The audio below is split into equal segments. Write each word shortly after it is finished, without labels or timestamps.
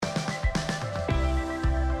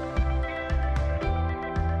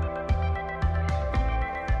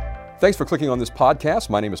Thanks for clicking on this podcast.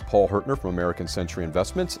 My name is Paul Hertner from American Century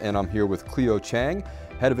Investments, and I'm here with Cleo Chang,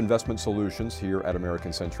 Head of Investment Solutions here at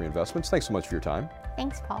American Century Investments. Thanks so much for your time.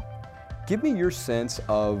 Thanks, Paul. Give me your sense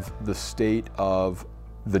of the state of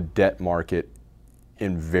the debt market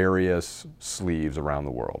in various sleeves around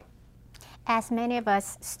the world. As many of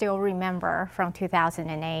us still remember from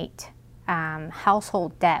 2008,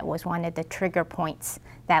 household debt was one of the trigger points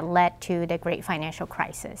that led to the great financial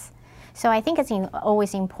crisis. So I think it's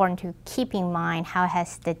always important to keep in mind how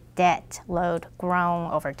has the debt load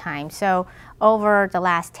grown over time. So over the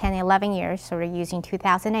last 10, 11 years, so we're using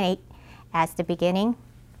 2008 as the beginning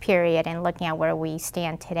period and looking at where we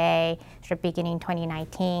stand today, sort of beginning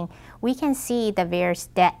 2019, we can see the various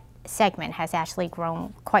debt segment has actually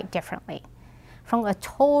grown quite differently. From a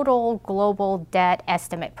total global debt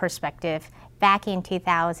estimate perspective, back in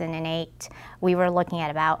 2008, we were looking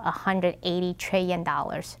at about $180 trillion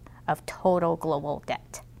of total global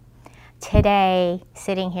debt. Today,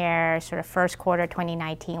 sitting here, sort of first quarter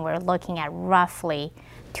 2019, we're looking at roughly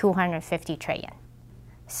 250 trillion.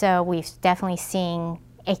 So we've definitely seen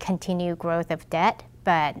a continued growth of debt,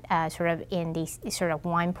 but sort of in the sort of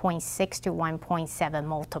 1.6 to 1.7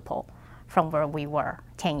 multiple from where we were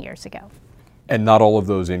 10 years ago. And not all of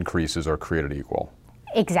those increases are created equal.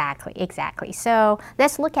 Exactly. So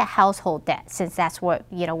let's look at household debt, since that's what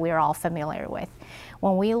we're all familiar with.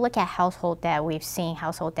 When we look at household debt, we've seen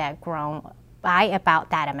household debt grown by about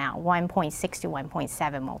that amount, 1.6 to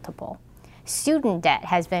 1.7 multiple. Student debt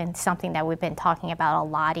has been something that we've been talking about a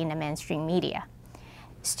lot in the mainstream media.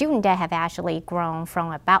 Student debt have actually grown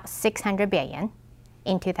from about 600 billion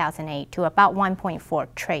in 2008 to about 1.4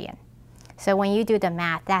 trillion. So when you do the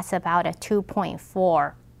math, that's about a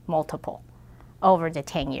 2.4 multiple over the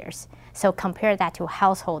 10 years. So compare that to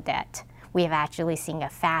household debt, we have actually seen a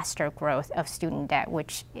faster growth of student debt,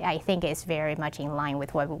 which I think is very much in line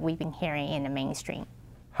with what we've been hearing in the mainstream.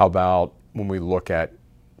 How about when we look at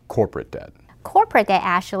corporate debt? Corporate debt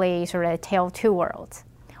actually sort of tell two worlds.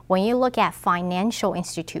 When you look at financial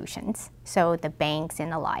institutions, so the banks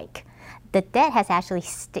and the like, the debt has actually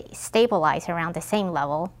stabilized around the same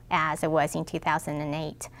level as it was in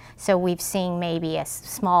 2008. So we've seen maybe a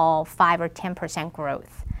small 5 or 10%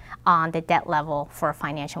 growth on the debt level for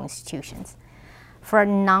financial institutions. For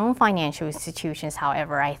non-financial institutions,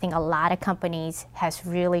 however, I think a lot of companies has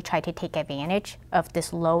really tried to take advantage of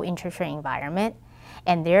this low interest rate environment,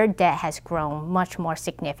 and their debt has grown much more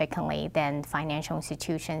significantly than financial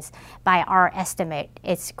institutions. By our estimate,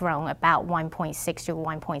 it's grown about 1.6 to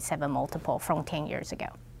 1.7 multiple from 10 years ago.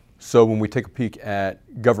 So when we take a peek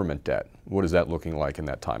at government debt, what is that looking like in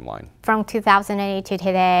that timeline? From 2008 to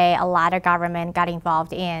today, a lot of government got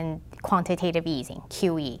involved in quantitative easing,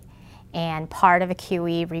 QE. And part of the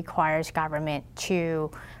QE requires government to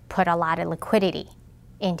put a lot of liquidity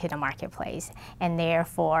into the marketplace. And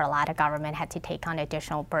therefore, a lot of government had to take on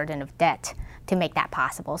additional burden of debt to make that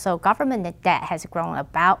possible. So government debt has grown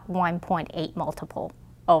about 1.8 multiple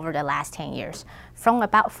over the last 10 years, from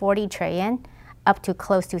about 40 trillion up to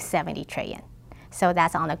close to 70 trillion. So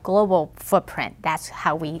that's on a global footprint. That's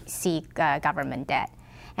how we see government debt.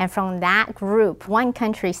 And from that group, one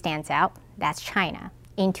country stands out, that's China.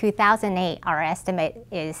 In 2008, our estimate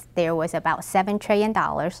is there was about $7 trillion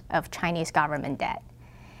of Chinese government debt.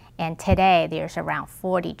 And today, there's around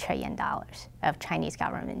 $40 trillion of Chinese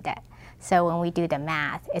government debt. So when we do the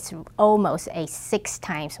math, it's almost a 6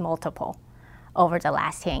 times multiple over the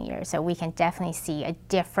last 10 years. So we can definitely see a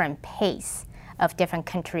different pace of different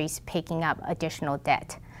countries picking up additional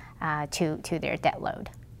debt to their debt load.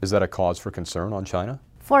 Is that a cause for concern on China?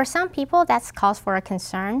 For some people, that's cause for a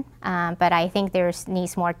concern, but I think there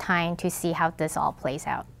needs more time to see how this all plays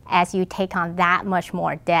out. As you take on that much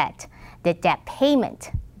more debt, the debt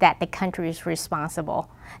payment that the country is responsible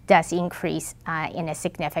does increase in a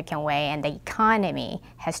significant way, and the economy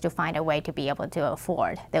has to find a way to be able to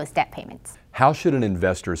afford those debt payments. How should an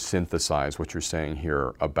investor synthesize what you're saying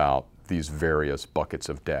here about these various buckets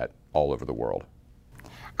of debt all over the world?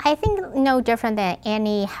 I think no different than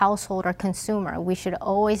any household or consumer, we should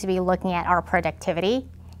always be looking at our productivity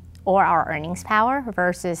or our earnings power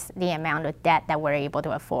versus the amount of debt that we're able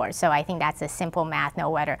to afford. So I think that's a simple math,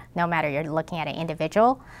 no matter you're looking at an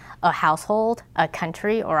individual, a household, a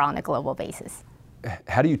country, or on a global basis.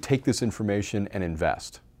 How do you take this information and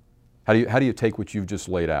invest? How do you take what you've just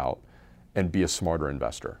laid out and be a smarter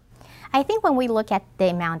investor? I think when we look at the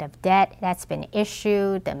amount of debt that's been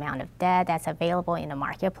issued, the amount of debt that's available in the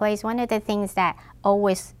marketplace, one of the things that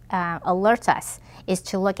always alerts us is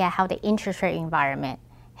to look at how the interest rate environment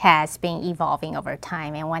has been evolving over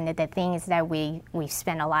time. And one of the things that we've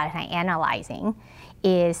spent a lot of time analyzing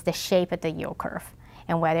is the shape of the yield curve.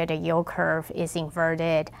 and whether the yield curve is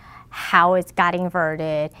inverted, how it's got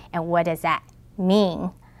inverted, and what does that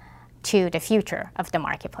mean to the future of the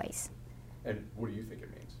marketplace. And what do you think it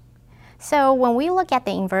means? So when we look at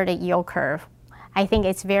the inverted yield curve, I think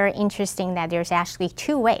it's very interesting that there's actually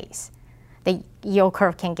two ways the yield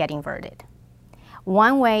curve can get inverted.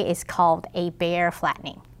 One way is called a bear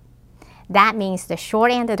flattening. That means the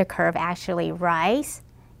short end of the curve actually rise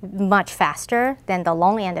much faster than the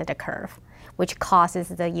long end of the curve, which causes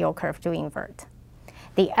the yield curve to invert.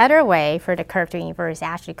 The other way for the curve to invert is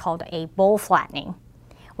actually called a bull flattening,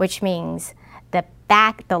 which means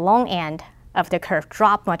the long end of the curve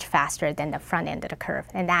drop much faster than the front end of the curve,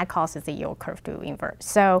 and that causes the yield curve to invert.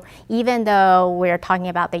 So even though we're talking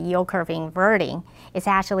about the yield curve inverting, it's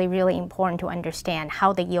actually really important to understand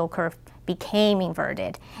how the yield curve became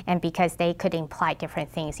inverted, and because they could imply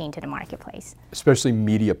different things into the marketplace. Especially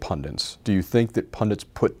media pundits. Do you think that pundits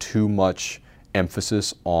put too much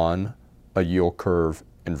emphasis on a yield curve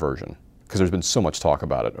inversion? Because there's been so much talk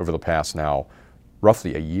about it over the past now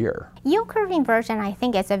roughly a year. Yield curve inversion, I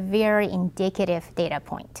think, is a very indicative data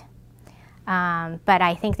point. But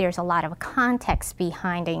I think there's a lot of context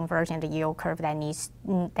behind the inversion of the yield curve that needs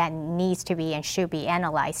to be and should be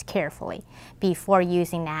analyzed carefully before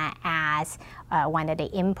using that as one of the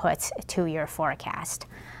inputs to your forecast.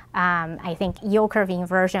 I think yield curve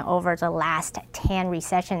inversion over the last 10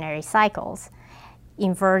 recessionary cycles,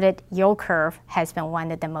 inverted yield curve has been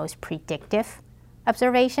one of the most predictive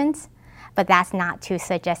observations, but that's not to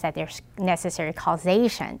suggest that there's necessary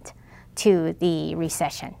causation to the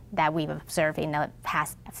recession that we've observed in the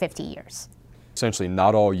past 50 years. Essentially,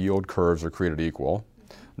 not all yield curves are created equal.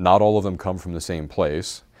 Not all of them come from the same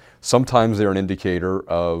place. Sometimes they're an indicator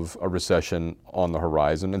of a recession on the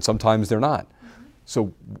horizon, and sometimes they're not.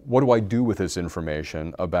 So what do I do with this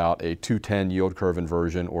information about a 2-10 yield curve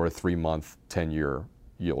inversion or a 3-month, 10-year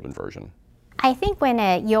yield inversion? I think when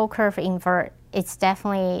a yield curve invert, it's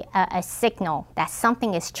definitely a signal that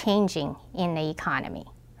something is changing in the economy,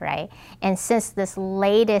 right? And since this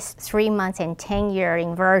latest 3 months and 10-year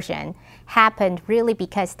inversion happened really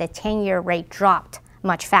because the 10-year rate dropped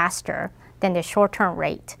much faster than the short-term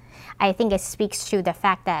rate, I think it speaks to the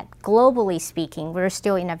fact that globally speaking, we're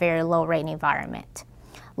still in a very low rate environment.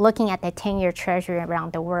 Looking at the 10-year treasury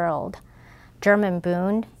around the world, German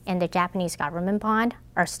bond and the Japanese government bond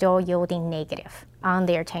are still yielding negative on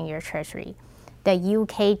their 10-year treasury. The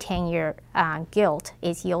UK 10-year gilt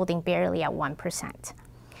is yielding barely at 1%.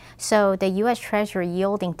 So the US Treasury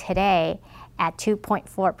yielding today at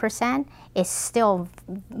 2.4% is still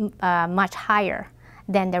much higher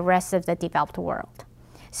than the rest of the developed world.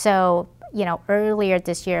 So, earlier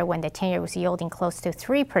this year when the 10-year was yielding close to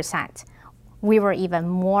 3%, we were even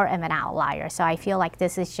more of an outlier. So I feel like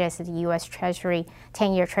this is just the US Treasury,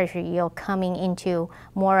 10-year Treasury yield coming into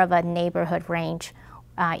more of a neighborhood range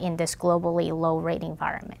in this globally low rate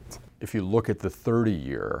environment. If you look at the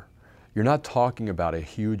 30-year, you're not talking about a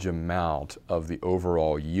huge amount of the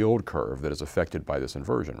overall yield curve that is affected by this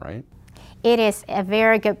inversion, right? It is a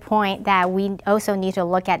very good point that we also need to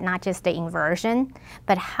look at not just the inversion,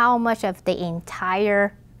 but how much of the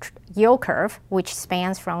entire yield curve, which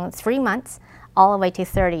spans from 3 months all the way to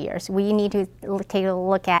 30 years. We need to take a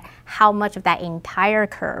look at how much of that entire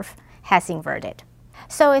curve has inverted.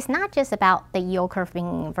 So it's not just about the yield curve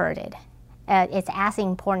being inverted. It's as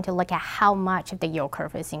important to look at how much of the yield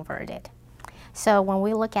curve is inverted. So when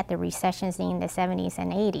we look at the recessions in the 70s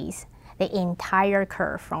and 80s, the entire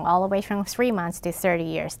curve, from all the way from 3 months to 30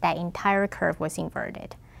 years, that entire curve was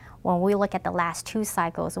inverted. When we look at the last two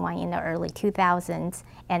cycles, one in the early 2000s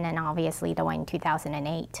and then obviously the one in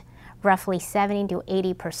 2008, roughly 70 to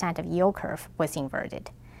 80% of yield curve was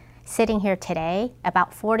inverted. Sitting here today,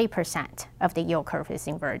 about 40% of the yield curve is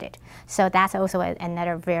inverted. So that's also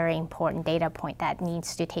another very important data point that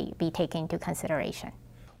needs to be taken into consideration.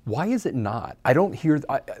 Why is it not? I don't hear,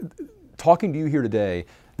 talking to you here today,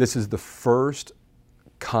 this is the first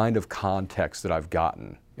kind of context that I've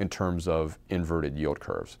gotten in terms of inverted yield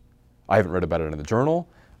curves. I haven't read about it in the journal.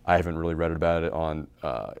 I haven't really read about it on,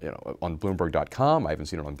 on Bloomberg.com. I haven't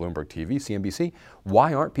seen it on Bloomberg TV, CNBC.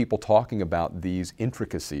 Why aren't people talking about these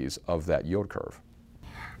intricacies of that yield curve?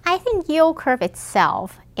 I think yield curve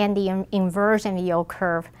itself and the inversion yield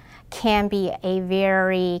curve can be a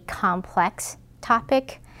very complex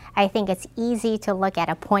topic. I think it's easy to look at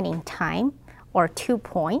a point in time or 2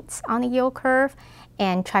 points on the yield curve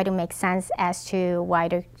and try to make sense as to why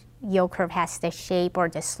the yield curve has the shape or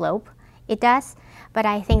the slope It does, but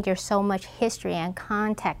I think there's so much history and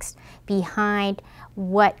context behind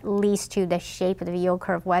what leads to the shape of the yield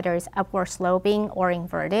curve, whether it's upward sloping or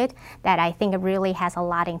inverted, that I think it really has a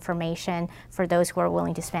lot of information for those who are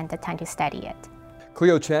willing to spend the time to study it.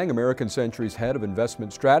 Cleo Chang, American Century's Head of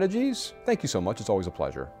Investment Strategies, thank you so much. It's always a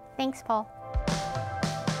pleasure. Thanks, Paul.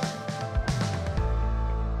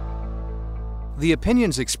 The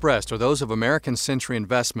opinions expressed are those of American Century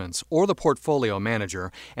Investments or the portfolio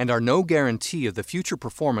manager and are no guarantee of the future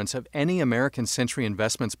performance of any American Century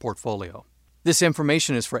Investments portfolio. This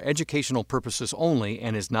information is for educational purposes only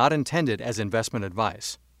and is not intended as investment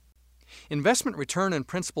advice. Investment return and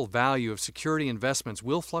principal value of security investments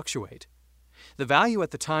will fluctuate. The value at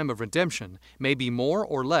the time of redemption may be more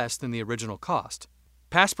or less than the original cost.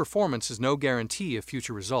 Past performance is no guarantee of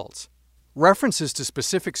future results. References to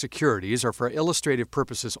specific securities are for illustrative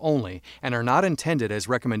purposes only and are not intended as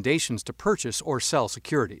recommendations to purchase or sell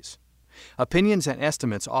securities. Opinions and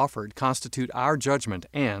estimates offered constitute our judgment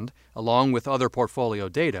and, along with other portfolio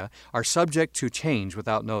data, are subject to change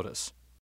without notice.